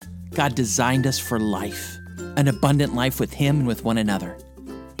God designed us for life, an abundant life with Him and with one another.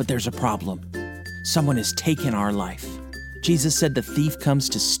 But there's a problem. Someone has taken our life. Jesus said the thief comes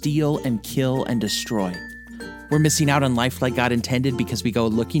to steal and kill and destroy. We're missing out on life like God intended because we go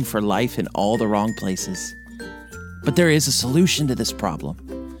looking for life in all the wrong places. But there is a solution to this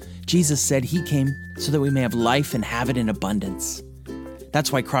problem. Jesus said He came so that we may have life and have it in abundance.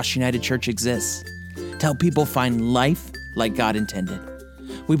 That's why Cross United Church exists, to help people find life like God intended.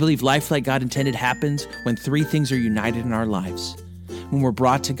 We believe life like God intended happens when three things are united in our lives. When we're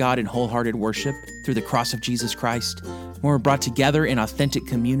brought to God in wholehearted worship through the cross of Jesus Christ, when we're brought together in authentic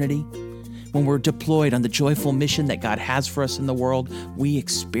community, when we're deployed on the joyful mission that God has for us in the world, we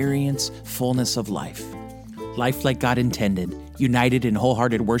experience fullness of life. Life like God intended, united in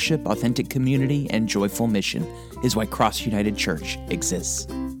wholehearted worship, authentic community, and joyful mission is why Cross United Church exists.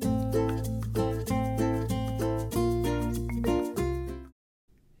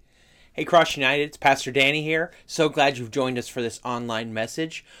 Hey Cross United, it's Pastor Danny here. So glad you've joined us for this online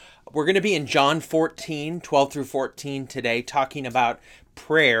message. We're going to be in John 14, 12 through 14 today, talking about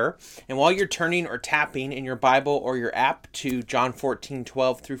prayer. And while you're turning or tapping in your Bible or your app to John 14,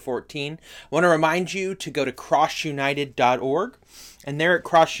 12 through 14, I want to remind you to go to crossunited.org. And there at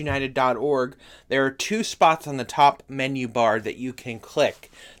crossunited.org, there are two spots on the top menu bar that you can click.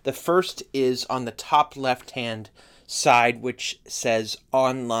 The first is on the top left-hand side, which says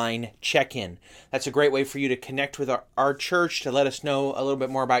online check-in. That's a great way for you to connect with our church, to let us know a little bit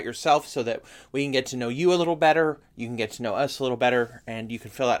more about yourself so that we can get to know you a little better, you can get to know us a little better, and you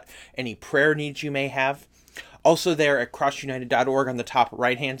can fill out any prayer needs you may have. Also there at crossunited.org on the top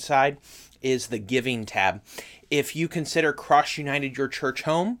right-hand side is the Giving tab. If you consider Cross United your church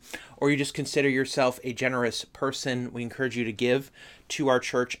home, or you just consider yourself a generous person, we encourage you to give to our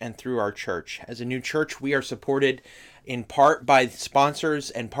church and through our church. As a new church, we are supported in part by sponsors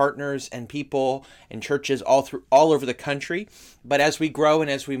and partners and people and churches all over the country. But as we grow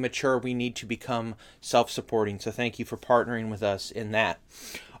and as we mature, we need to become self-supporting. So thank you for partnering with us in that.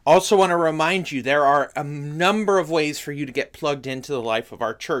 Also want to remind you, there are a number of ways for you to get plugged into the life of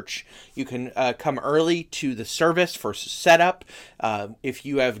our church. You can come early to the service for setup. If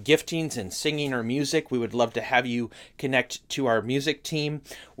you have giftings in singing or music, we would love to have you connect to our music team.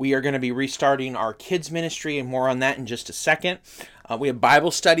 We are going to be restarting our kids ministry, and more on that in just a second. We have Bible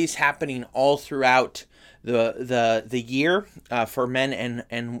studies happening all throughout the year for men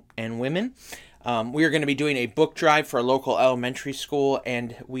and women. We are going to be doing a book drive for a local elementary school,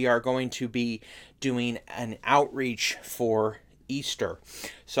 and we are going to be doing an outreach for Easter.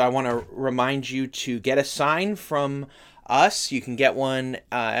 So I want to remind you to get a sign from us. You can get one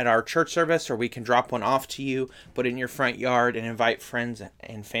at our church service, or we can drop one off to you, put it in your front yard, and invite friends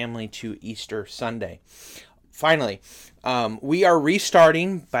and family to Easter Sunday. Finally, we are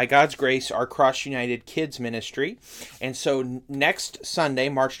restarting, by God's grace, our Cross United Kids Ministry. And so next Sunday,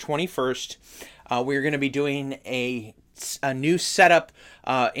 March 21st, we're going to be doing a new setup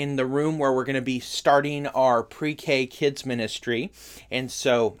in the room where we're going to be starting our pre-K kids ministry. And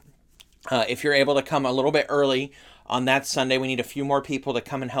so if you're able to come a little bit early on that Sunday, we need a few more people to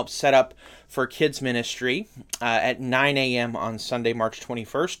come and help set up for kids ministry at 9 a.m. on Sunday, March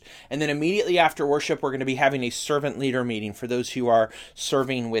 21st. And then immediately after worship, we're going to be having a servant leader meeting for those who are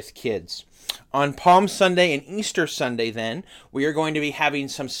serving with kids. On Palm Sunday and Easter Sunday, then, we are going to be having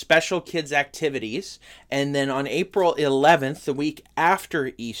some special kids activities. And then on April 11th, the week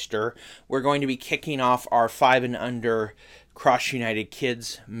after Easter, we're going to be kicking off our 5 and under Cross United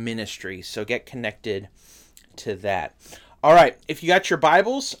Kids ministry. So get connected to that. All right, if you got your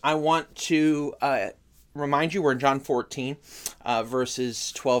Bibles, I want to remind you we're in John 14,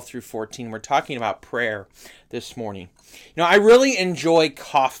 verses 12 through 14. We're talking about prayer this morning. You know, I really enjoy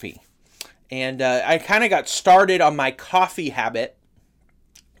coffee. And I kind of got started on my coffee habit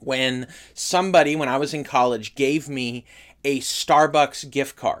when I was in college, gave me a Starbucks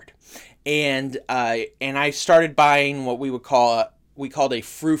gift card. And I started buying what we called a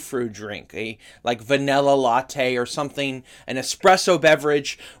frou-frou drink, a like vanilla latte or something, an espresso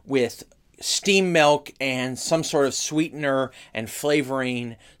beverage with steamed milk and some sort of sweetener and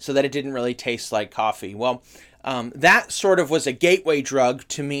flavoring so that it didn't really taste like coffee. Well, that sort of was a gateway drug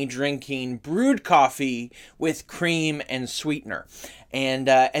to me drinking brewed coffee with cream and sweetener. And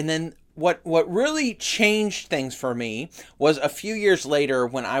then what really changed things for me was a few years later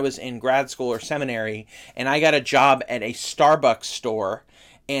when I was in grad school or seminary, and I got a job at a Starbucks store,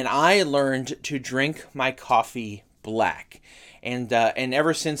 and I learned to drink my coffee black. And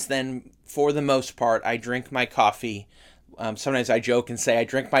ever since then, for the most part, I drink my coffee. Sometimes I joke and say I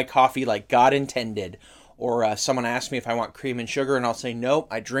drink my coffee like God intended, or someone asks me if I want cream and sugar, and I'll say, nope,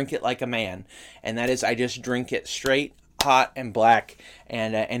 I drink it like a man. And that is, I just drink it straight, hot and black,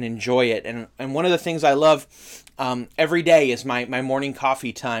 and enjoy it. And one of the things I love every day is my morning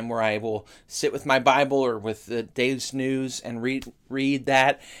coffee time, where I will sit with my Bible or with the day's news and read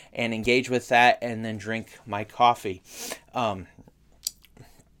that and engage with that, and then drink my coffee.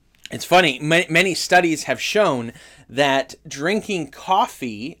 It's funny, many studies have shown that drinking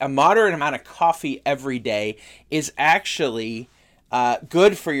coffee, a moderate amount of coffee every day, is actually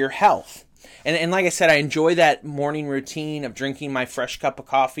good for your health. And like I said, I enjoy that morning routine of drinking my fresh cup of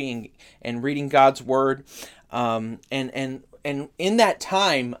coffee and reading God's Word. And in that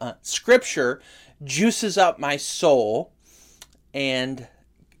time, Scripture juices up my soul, and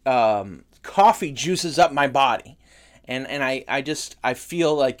coffee juices up my body. And I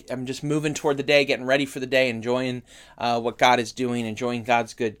feel like I'm just moving toward the day, getting ready for the day, enjoying what God is doing, enjoying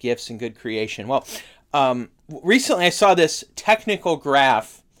God's good gifts and good creation. Well, recently I saw this technical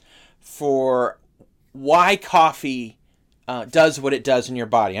graph for why coffee does what it does in your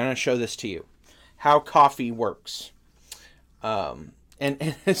body. I'm going to show this to you, how coffee works. And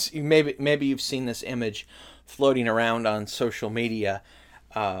it's, maybe you've seen this image floating around on social media.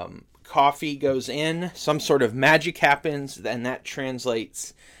 Coffee goes in, some sort of magic happens, and that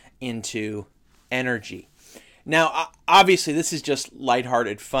translates into energy. Now, obviously, this is just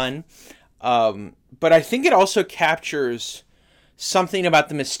lighthearted fun, but I think it also captures something about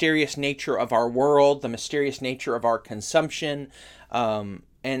the mysterious nature of our world, the mysterious nature of our consumption, and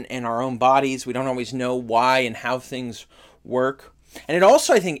our own bodies. We don't always know why and how things work. And it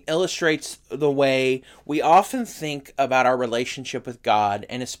also, I think, illustrates the way we often think about our relationship with God,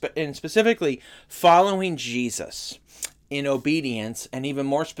 and specifically following Jesus in obedience, and even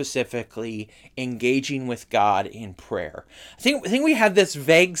more specifically, engaging with God in prayer. I think we have this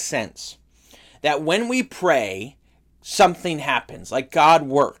vague sense that when we pray, something happens, like God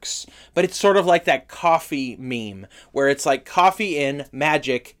works. But it's sort of like that coffee meme, where it's like coffee in,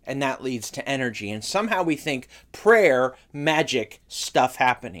 magic, and that leads to energy. And somehow we think prayer, magic, stuff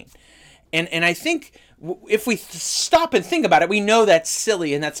happening. And I think if we stop and think about it, we know that's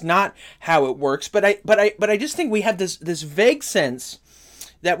silly and that's not how it works. But I just think we have this vague sense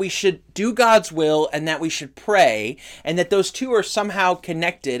that we should do God's will and that we should pray, and that those two are somehow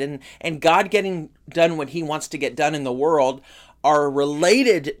connected, and God getting done what he wants to get done in the world are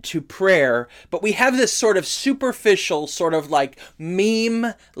related to prayer. But we have this sort of superficial, sort of like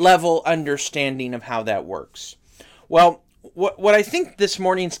meme level understanding of how that works. Well, what I think this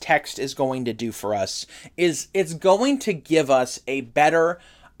morning's text is going to do for us is it's going to give us a better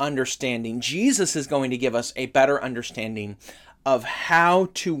understanding. Jesus is going to give us a better understanding of how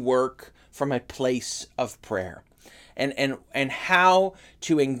to work from a place of prayer, and how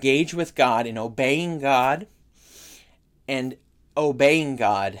to engage with God in obeying God, and obeying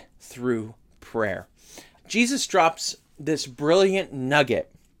God through prayer. Jesus drops this brilliant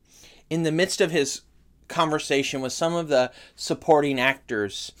nugget in the midst of his conversation with some of the supporting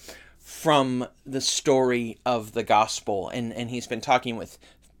actors from the story of the gospel. And he's been talking with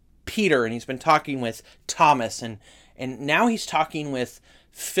Peter, and he's been talking with Thomas, and now he's talking with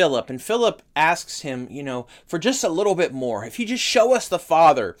Philip. And Philip asks him, for just a little bit more, if you just show us the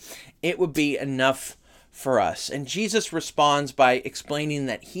Father, it would be enough for us. And Jesus responds by explaining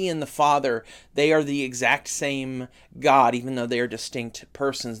that he and the Father, they are the exact same God, even though they are distinct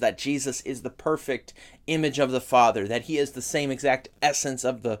persons, that Jesus is the perfect image of the Father, that he is the same exact essence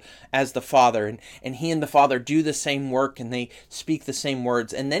as the Father, and he and the Father do the same work, and they speak the same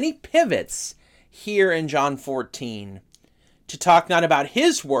words. And then he pivots here in John 14 to talk not about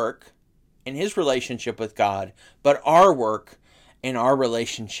his work and his relationship with God, but our work and our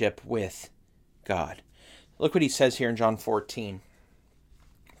relationship with God. Look what he says here in John 14.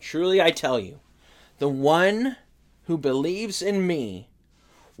 Truly I tell you, the one who believes in me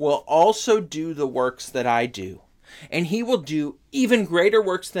will also do the works that I do, and he will do even greater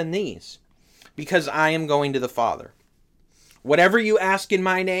works than these, because I am going to the Father. Whatever you ask in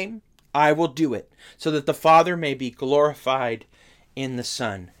my name, I will do it, so that the Father may be glorified in the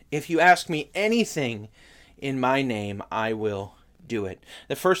Son. If you ask me anything in my name, I will do it.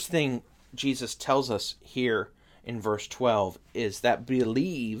 The first thing Jesus tells us here in verse 12 is that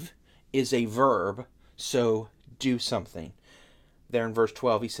believe is a verb, so do something. There in verse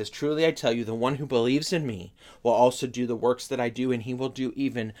 12, he says, truly I tell you, the one who believes in me will also do the works that I do, and he will do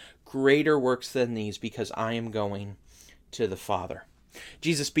even greater works than these, because I am going to the Father.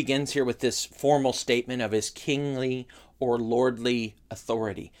 Jesus begins here with this formal statement of his kingly or lordly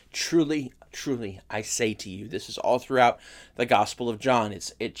authority. Truly truly, I say to you. This is all throughout the Gospel of John.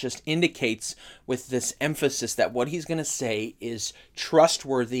 It just indicates with this emphasis that what he's going to say is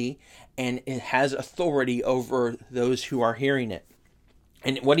trustworthy and it has authority over those who are hearing it.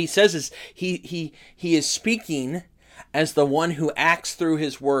 And what he says is he is speaking as the one who acts through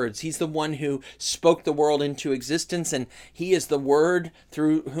his words. He's the one who spoke the world into existence, and he is the word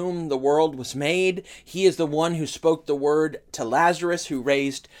through whom the world was made. He is the one who spoke the word to Lazarus, who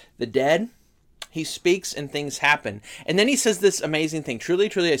raised the dead. He speaks and things happen. And then he says this amazing thing. Truly,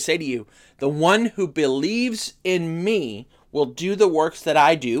 truly, I say to you, the one who believes in me will do the works that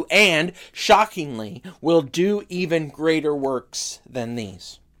I do, and, shockingly, will do even greater works than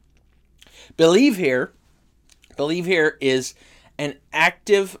these. Believe here is an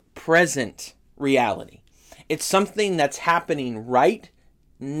active, present reality. It's something that's happening right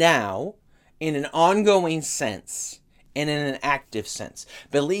now in an ongoing sense and in an active sense.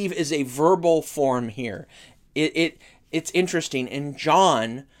 Believe is a verbal form here. It's interesting. In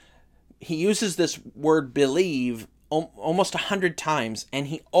John, he uses this word believe almost 100 times, and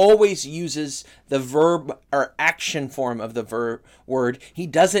he always uses the verb or action form of the word. He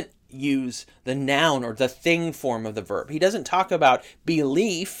doesn't use the noun or the thing form of the verb. He doesn't talk about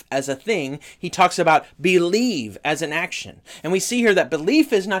belief as a thing. He talks about believe as an action. And we see here that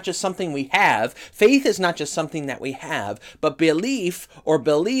belief is not just something we have. Faith is not just something that we have, but belief or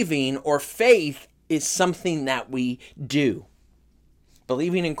believing or faith is something that we do.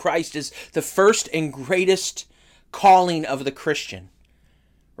 Believing in Christ is the first and greatest calling of the Christian.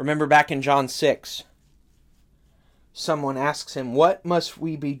 Remember back in John 6, someone asks him, what must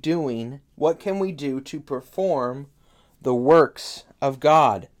we be doing? What can we do to perform the works of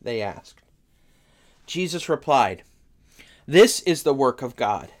God? They asked. Jesus replied, this is the work of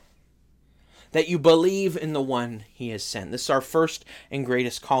God, that you believe in the one he has sent. This is our first and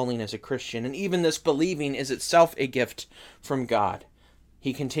greatest calling as a Christian. And even this believing is itself a gift from God.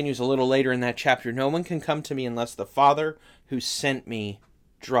 He continues a little later in that chapter, no one can come to me unless the Father who sent me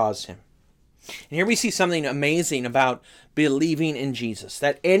draws him. And here we see something amazing about believing in Jesus,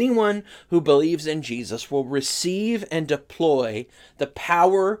 that anyone who believes in Jesus will receive and deploy the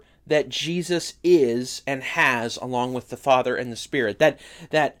power that Jesus is and has along with the Father and the Spirit.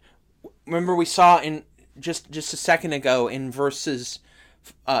 That remember we saw in just a second ago in verses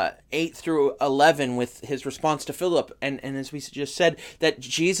 8 through 11 with his response to Philip, and as we just said, that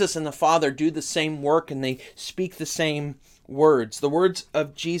Jesus and the Father do the same work and they speak the same words. The words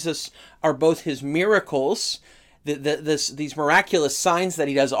of Jesus are both his miracles, these miraculous signs that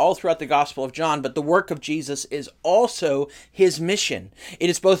he does all throughout the Gospel of John, but the work of Jesus is also his mission. It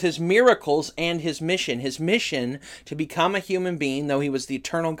is both his miracles and his mission. His mission to become a human being, though he was the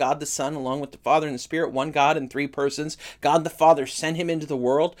eternal God the Son, along with the Father and the Spirit, one God in three persons. God the Father sent him into the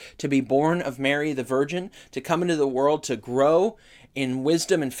world to be born of Mary the Virgin, to come into the world to grow in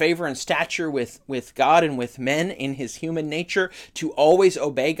wisdom and favor and stature with God and with men in his human nature, to always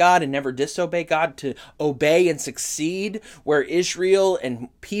obey God and never disobey God, to obey and succeed where Israel and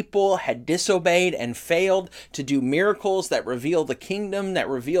people had disobeyed and failed, to do miracles that reveal the kingdom, that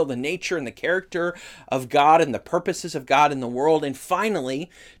reveal the nature and the character of God and the purposes of God in the world, and finally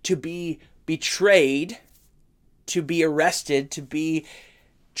to be betrayed, to be arrested, to be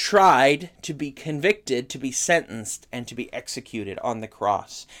tried, to be convicted, to be sentenced, and to be executed on the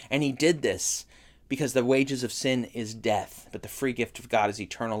cross. And he did this because the wages of sin is death, but the free gift of God is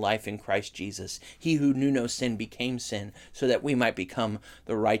eternal life in Christ Jesus. He who knew no sin became sin, so that we might become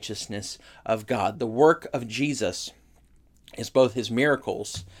the righteousness of God. The work of Jesus is both his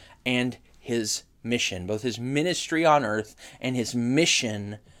miracles and his mission, both his ministry on earth and his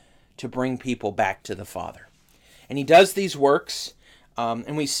mission to bring people back to the Father. And he does these works,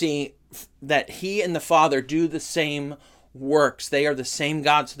 and we see that he and the Father do the same works. They are the same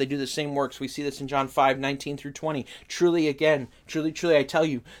God, so they do the same works. We see this in John 5:19 through 20. Truly, I tell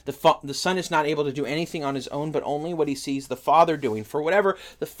you, the Son is not able to do anything on his own, but only what he sees the Father doing. For whatever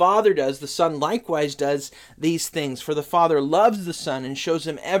the Father does, the Son likewise does these things. For the Father loves the Son and shows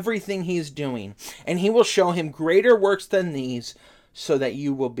him everything he is doing. And he will show him greater works than these, so that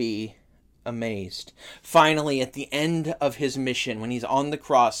you will be amazed. Finally, at the end of his mission, when he's on the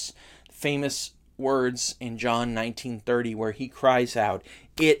cross, famous words in John 19:30 where he cries out,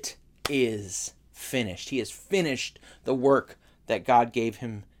 "It is finished." He has finished the work that God gave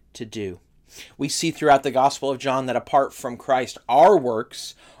him to do. We see throughout the Gospel of John that apart from Christ, our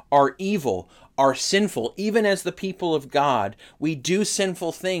works are evil, are sinful. Even as the people of God, we do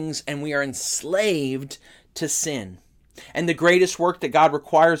sinful things and we are enslaved to sin. And the greatest work that God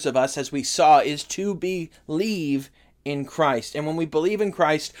requires of us, as we saw, is to believe in Christ. And when we believe in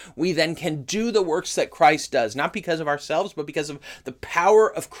Christ, we then can do the works that Christ does, not because of ourselves, but because of the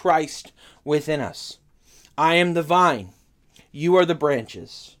power of Christ within us. I am the vine, you are the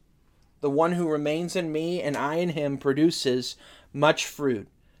branches. The one who remains in me and I in him produces much fruit,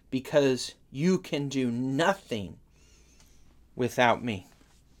 because you can do nothing without me.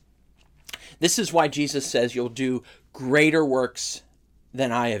 This is why Jesus says you'll do greater works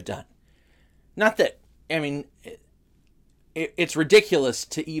than I have done. Not that, it's ridiculous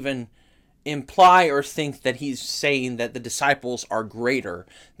to even imply or think that he's saying that the disciples are greater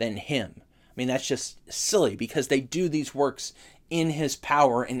than him. That's just silly, because they do these works in his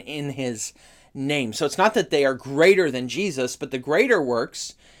power and in his name. So it's not that they are greater than Jesus, but the greater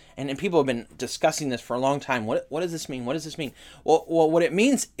works, and people have been discussing this for a long time. What does this mean? What does this mean? Well, what it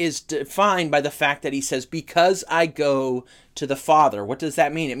means is defined by the fact that he says, because I go to the Father. What does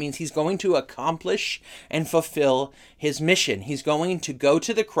that mean? It means he's going to accomplish and fulfill his mission. He's going to go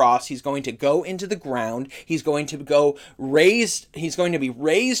to the cross. He's going to go into the ground. He's going to be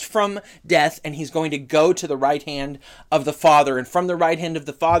raised from death, and he's going to go to the right hand of the Father. And from the right hand of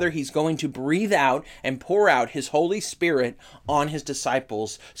the Father, he's going to breathe out and pour out his Holy Spirit on his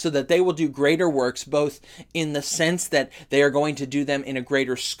disciples, so that they will do greater works, both in the sense that they are going to do them in a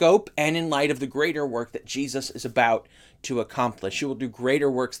greater scope and in light of the greater work that Jesus is about to accomplish. You will do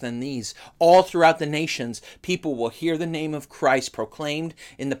greater works than these. All throughout the nations, people will hear the name of Christ proclaimed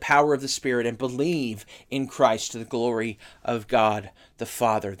in the power of the Spirit and believe in Christ to the glory of God the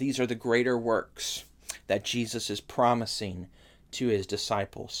Father. These are the greater works that Jesus is promising to his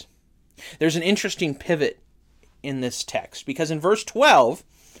disciples. There's an interesting pivot in this text, because in verse 12,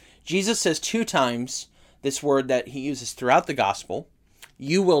 Jesus says 2 times this word that he uses throughout the gospel: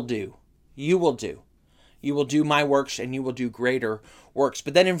 you will do, you will do. You will do my works, and you will do greater works.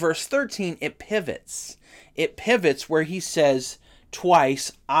 But then in verse 13, it pivots. It pivots where he says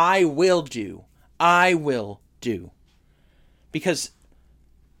twice, I will do. I will do. Because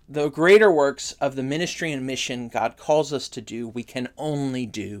the greater works of the ministry and mission God calls us to do, we can only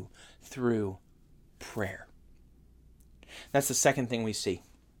do through prayer. That's the second thing we see.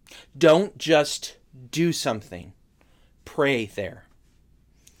 Don't just do something. Pray there.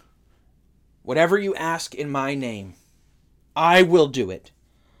 Whatever you ask in my name, I will do it,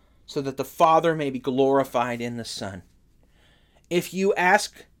 so that the Father may be glorified in the Son. If you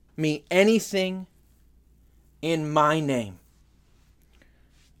ask me anything in my name,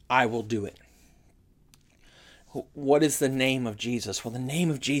 I will do it. What is the name of Jesus? Well, the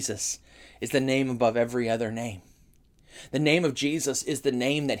name of Jesus is the name above every other name. The name of Jesus is the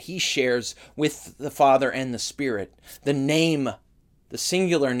name that he shares with the Father and the Spirit. The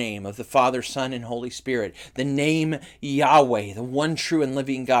singular name of the Father, Son, and Holy Spirit. The name Yahweh, the one true and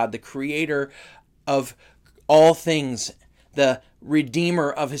living God, the creator of all things, the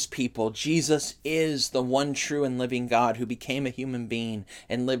redeemer of his people. Jesus is the one true and living God who became a human being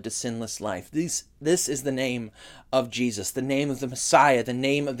and lived a sinless life. This is the name of Jesus, the name of the Messiah, the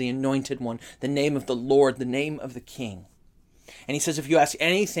name of the Anointed One, the name of the Lord, the name of the King. And he says, if you ask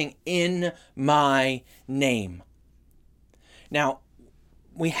anything in my name. Now,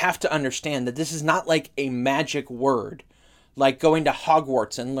 we have to understand that this is not like a magic word, like going to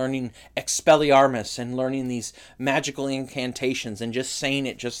Hogwarts and learning Expelliarmus and learning these magical incantations and just saying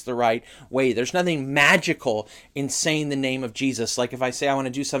it just the right way. There's nothing magical in saying the name of Jesus. Like if I say I want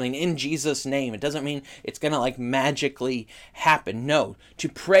to do something in Jesus' name, it doesn't mean it's going to magically happen. No, to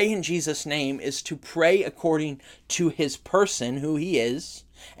pray in Jesus' name is to pray according to his person, who he is,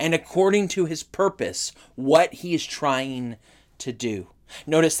 and according to his purpose, what he is trying to do.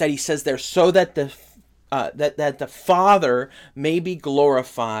 Notice that he says there, so that the Father may be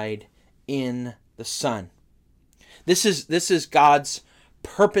glorified in the Son. This is God's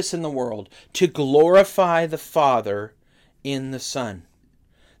purpose in the world, to glorify the Father in the Son.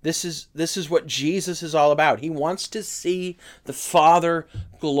 This is what Jesus is all about. He wants to see the Father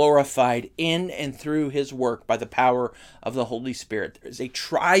glorified in and through his work by the power of the Holy Spirit. There is a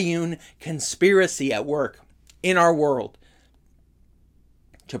triune conspiracy at work in our world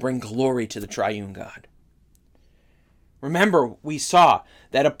to bring glory to the triune God. Remember, we saw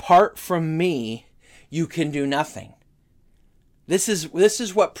that apart from me, you can do nothing. This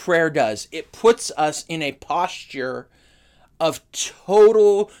is what prayer does. It puts us in a posture of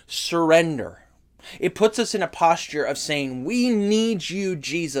total surrender. It puts us in a posture of saying, we need you,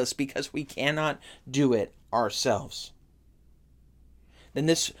 Jesus, because we cannot do it ourselves. Then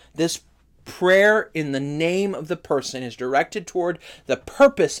this prayer in the name of the person is directed toward the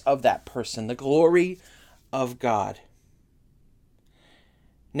purpose of that person, the glory of God.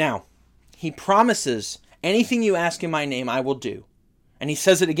 Now, he promises Anything you ask in my name, I will do. And he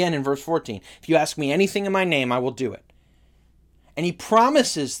says it again in verse 14. If you ask me anything in my name, I will do it. And he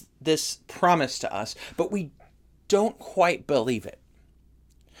promises this promise to us, but we don't quite believe it.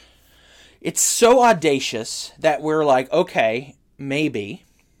 It's so audacious that we're like, okay, maybe.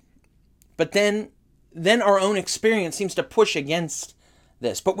 But then our own experience seems to push against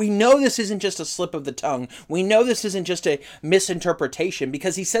this. But we know this isn't just a slip of the tongue. We know this isn't just a misinterpretation,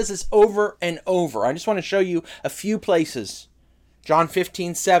 because he says this over and over. I just want to show you a few places. John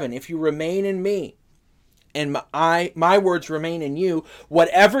 15:7, if you remain in me and my words remain in you,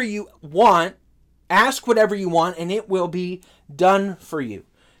 whatever you want, ask whatever you want, and it will be done for you.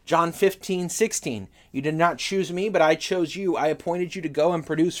 John 15:16, you did not choose me, but I chose you. I appointed you to go and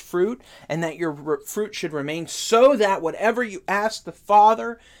produce fruit, and that your fruit should remain, so that whatever you ask the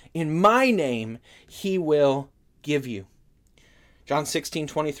Father in my name, he will give you. John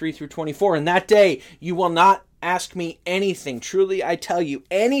 16:23 through 24, in that day you will not ask me anything. Truly I tell you,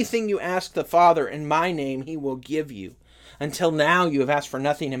 anything you ask the Father in my name, he will give you. Until now you have asked for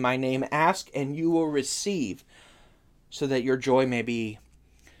nothing in my name. Ask and you will receive, so that your joy may be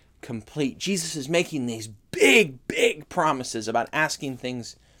complete. Jesus is making these big promises about asking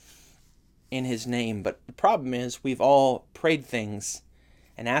things in his name. But the problem is we've all prayed things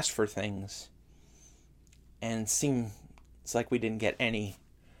and asked for things, and seems like we didn't get any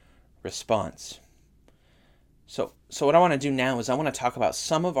response. So what I want to do now is I want to talk about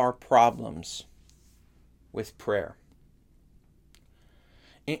some of our problems with prayer.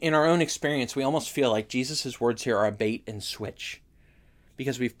 In our own experience, we almost feel like Jesus' words here are a bait and switch,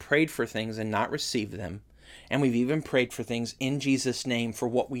 because we've prayed for things and not received them, and we've even prayed for things in Jesus' name for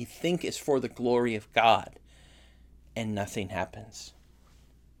what we think is for the glory of God, and nothing happens.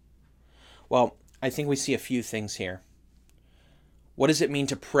 Well, I think we see a few things here. What does it mean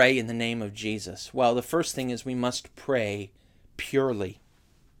to pray in the name of Jesus? Well, the first thing is we must pray purely.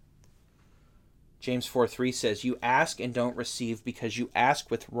 James 4:3 says, you ask and don't receive because you ask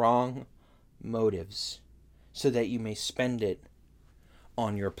with wrong motives, so that you may spend it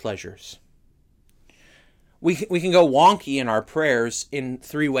on your pleasures. We can go wonky in our prayers in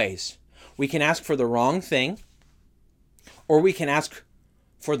three ways. We can ask for the wrong thing, or we can ask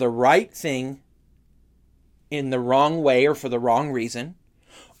for the right thing in the wrong way or for the wrong reason,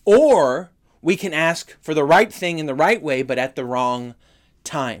 or we can ask for the right thing in the right way but at the wrong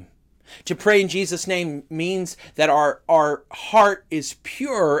time. To pray in Jesus' name means that our heart is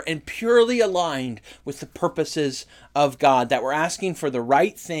pure and purely aligned with the purposes of God, that we're asking for the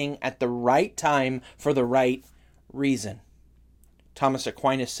right thing at the right time for the right reason. Thomas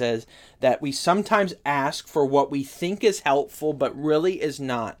Aquinas says that we sometimes ask for what we think is helpful but really is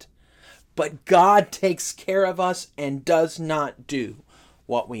not. But God takes care of us and does not do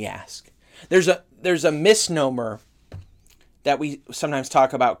what we ask. There's a misnomer that we sometimes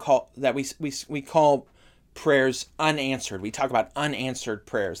talk about, that we call prayers unanswered. We talk about unanswered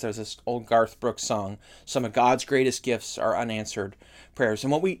prayers. There's this old Garth Brooks song, some of God's greatest gifts are unanswered prayers.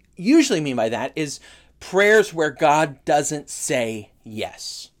 And what we usually mean by that is prayers where God doesn't say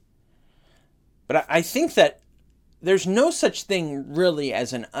yes. But I think that there's no such thing really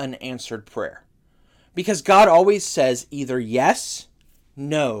as an unanswered prayer, because God always says either yes,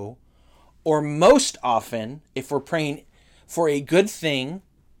 no, or most often, if we're praying for a good thing,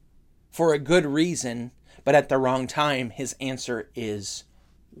 for a good reason, but at the wrong time, his answer is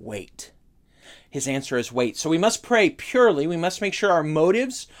wait. His answer is wait. So we must pray purely. We must make sure our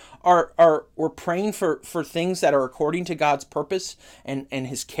motives we're praying for things that are according to God's purpose and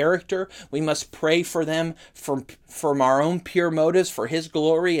his character. We must pray for them from our own pure motives for his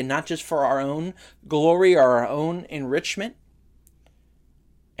glory, and not just for our own glory or our own enrichment.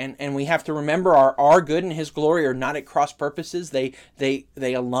 And we have to remember our good and his glory are not at cross purposes. They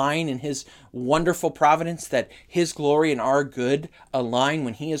align in his wonderful providence, that his glory and our good align.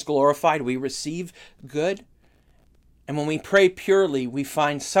 When he is glorified, we receive good. And when we pray purely, we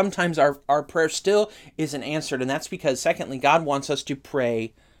find sometimes our prayer still isn't answered. And that's because, secondly, God wants us to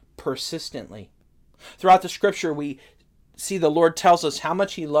pray persistently. Throughout the scripture, we see the Lord tells us how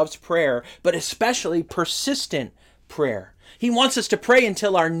much he loves prayer, but especially persistent prayer. He wants us to pray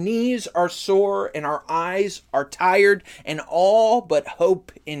until our knees are sore and our eyes are tired and all but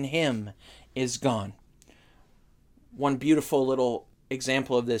hope in him is gone. One beautiful little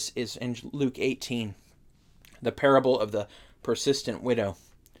example of this is in Luke 18, the parable of the persistent widow.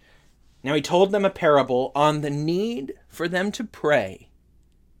 Now he told them a parable on the need for them to pray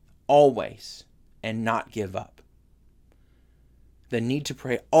always and not give up. The need to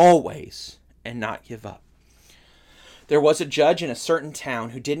pray always and not give up. There was a judge in a certain town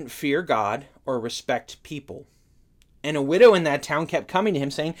who didn't fear God or respect people. And a widow in that town kept coming to him,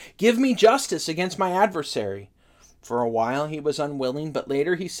 saying, "Give me justice against my adversary." For a while he was unwilling, but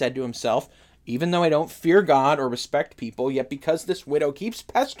later he said to himself, "Even though I don't fear God or respect people, yet because this widow keeps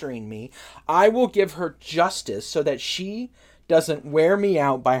pestering me, I will give her justice so that she doesn't wear me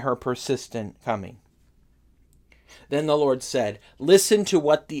out by her persistent coming." Then the Lord said, "Listen to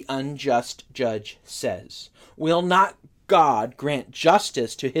what the unjust judge says. Will not God grant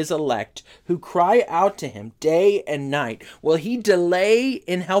justice to his elect who cry out to him day and night? Will he delay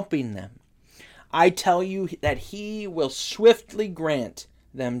in helping them? I tell you that he will swiftly grant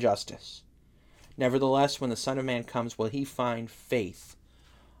them justice. Nevertheless, when the Son of Man comes, will he find faith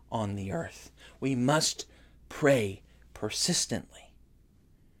on the earth?" We must pray persistently.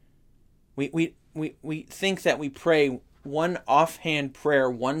 We think that we pray one offhand prayer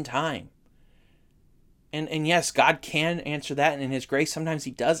one time. And yes, God can answer that, and in his grace, sometimes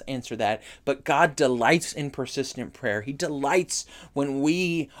he does answer that. But God delights in persistent prayer. He delights when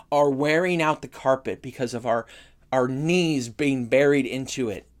we are wearing out the carpet because of our knees being buried into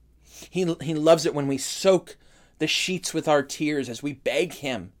it. He loves it when we soak the sheets with our tears as we beg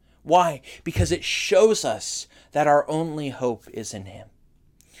him. Why? Because it shows us that our only hope is in him.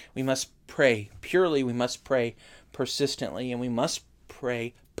 We must pray purely, we must pray persistently, and we must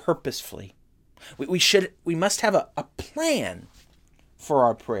pray purposefully. We must have a plan for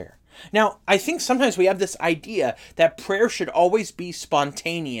our prayer. Now, I think sometimes we have this idea that prayer should always be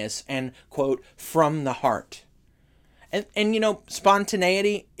spontaneous and, quote, from the heart. And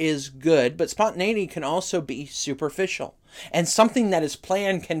spontaneity is good, but spontaneity can also be superficial. And something that is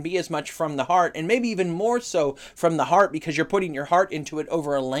planned can be as much from the heart, and maybe even more so from the heart, because you're putting your heart into it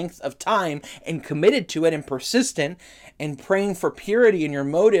over a length of time and committed to it and persistent and praying for purity in your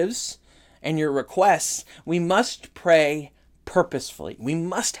motives and your requests. We must pray purposefully. We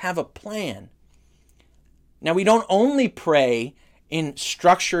must have a plan. Now, we don't only pray in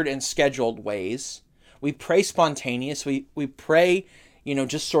structured and scheduled ways. We pray spontaneous. We pray,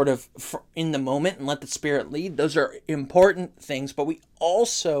 just sort of in the moment and let the Spirit lead. Those are important things, but we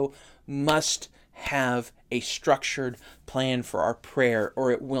also must have a structured plan for our prayer,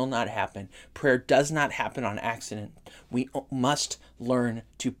 or it will not happen. Prayer does not happen on accident. We must learn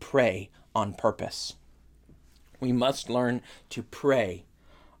to pray on purpose. We must learn to pray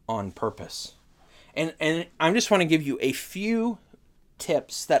on purpose. And I just want to give you a few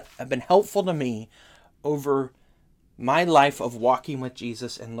tips that have been helpful to me over my life of walking with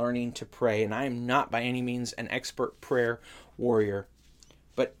Jesus and learning to pray. And I am not by any means an expert prayer warrior,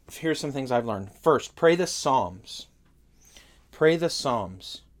 but here's some things I've learned. First, pray the Psalms. Pray the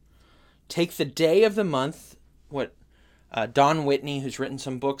Psalms. Take the day of the month, what Don Whitney, who's written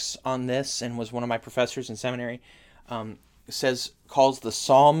some books on this and was one of my professors in seminary, calls the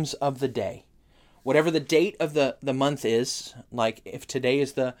Psalms of the day. Whatever the date of the month is, like if today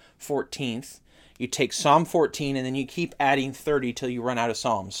is the 14th, you take Psalm 14 and then you keep adding 30 till you run out of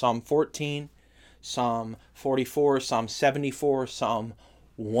Psalms. Psalm 14, Psalm 44, Psalm 74, Psalm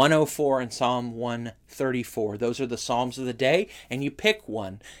 104, and Psalm 134. Those are the Psalms of the day, and you pick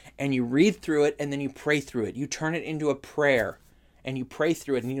one and you read through it and then you pray through it. You turn it into a prayer and you pray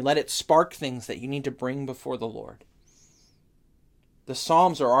through it and you let it spark things that you need to bring before the Lord. The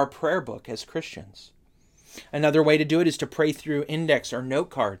Psalms are our prayer book as Christians. Another way to do it is to pray through index or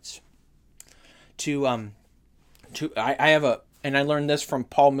note cards. I learned this from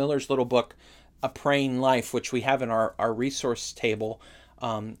Paul Miller's little book, A Praying Life, which we have in our resource table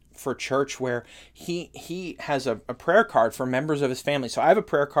for church, where he has a prayer card for members of his family. So I have a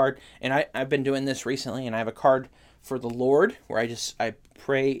prayer card, and I've been doing this recently, and I have a card for the Lord, where I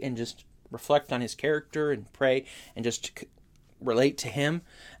pray and just reflect on his character and pray and just relate to him.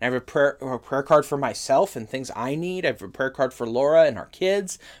 And I have a prayer card for myself and things I need. I have a prayer card for Laura and our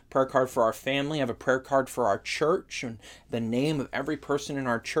kids, prayer card for our family. I have a prayer card for our church and the name of every person in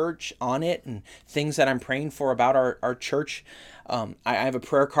our church on it and things that I'm praying for about our church. I have a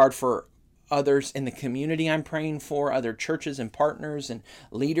prayer card for others in the community I'm praying for, other churches and partners and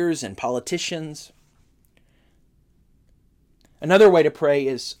leaders and politicians. Another way to pray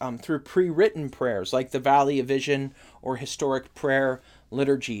is through pre-written prayers, like the Valley of Vision or historic prayer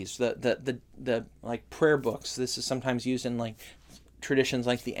liturgies, the like prayer books. This is sometimes used in like traditions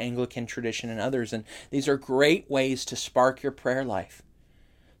like the Anglican tradition and others, and these are great ways to spark your prayer life.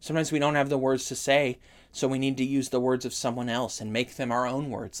 Sometimes we don't have the words to say, so we need to use the words of someone else and make them our own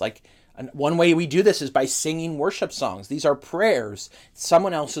words. Like one way we do this is by singing worship songs. These are prayers,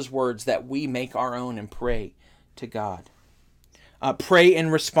 someone else's words that we make our own and pray to God. Pray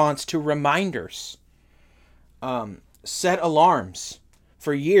in response to reminders. Set alarms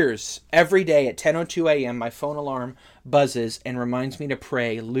For years, every day at 10:02 a.m., my phone alarm buzzes and reminds me to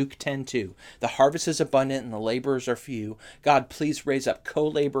pray Luke 10:2. The harvest is abundant and the laborers are few. God, please raise up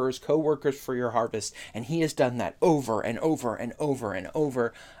co-laborers, co-workers for your harvest. And he has done that over and over and over and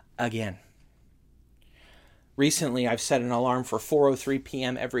over again. Recently, I've set an alarm for 4:03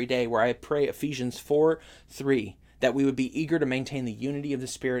 p.m. every day where I pray Ephesians 4:3. That we would be eager to maintain the unity of the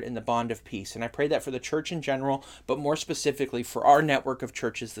Spirit in the bond of peace. And I pray that for the church in general, but more specifically for our network of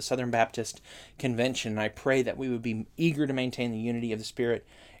churches, the Southern Baptist Convention. And I pray that we would be eager to maintain the unity of the Spirit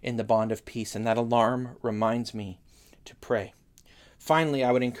in the bond of peace. And that alarm reminds me to pray. Finally,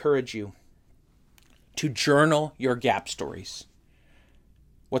 I would encourage you to journal your gap stories.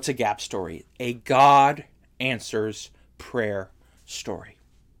 What's a gap story? A God answers prayer story.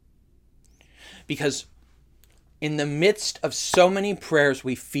 Because in the midst of so many prayers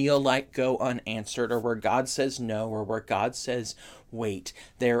we feel like go unanswered, or where God says no, or where God says wait,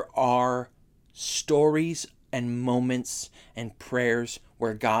 there are stories and moments and prayers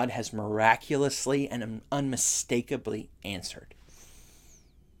where God has miraculously and unmistakably answered.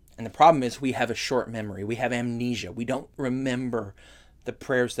 And the problem is we have a short memory. We have amnesia. We don't remember the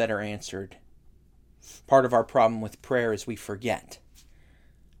prayers that are answered. Part of our problem with prayer is we forget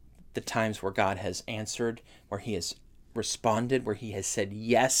the times where God has answered, where he has responded, where he has said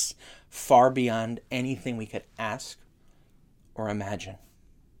yes, far beyond anything we could ask or imagine.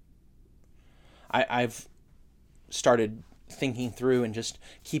 I've started thinking through and just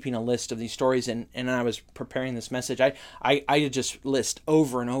keeping a list of these stories, and I was preparing this message. I just list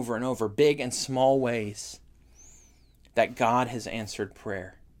over and over and over, big and small ways that God has answered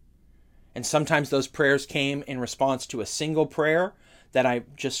prayer. And sometimes those prayers came in response to a single prayer that I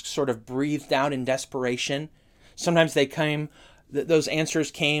just sort of breathed out in desperation. Sometimes those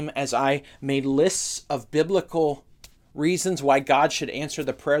answers came as I made lists of biblical reasons why God should answer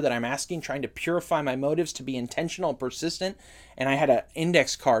the prayer that I'm asking, trying to purify my motives to be intentional and persistent. And I had an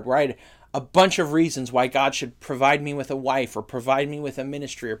index card where I had a bunch of reasons why God should provide me with a wife, or provide me with a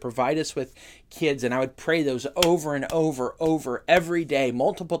ministry, or provide us with kids. And I would pray those over and over every day,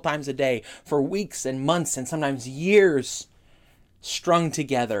 multiple times a day, for weeks and months and sometimes years strung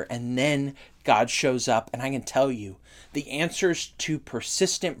together. And then God shows up, and I can tell you, the answers to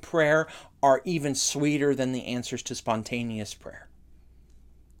persistent prayer are even sweeter than the answers to spontaneous prayer.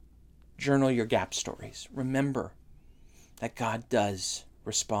 Journal your gap stories. Remember that God does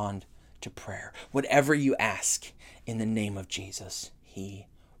respond to prayer. Whatever you ask in the name of Jesus, he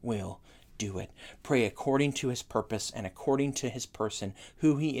will do it. Pray according to his purpose and according to his person,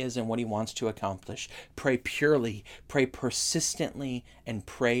 who he is and what he wants to accomplish. Pray purely, pray persistently, and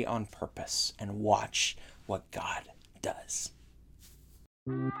pray on purpose, and watch what God does.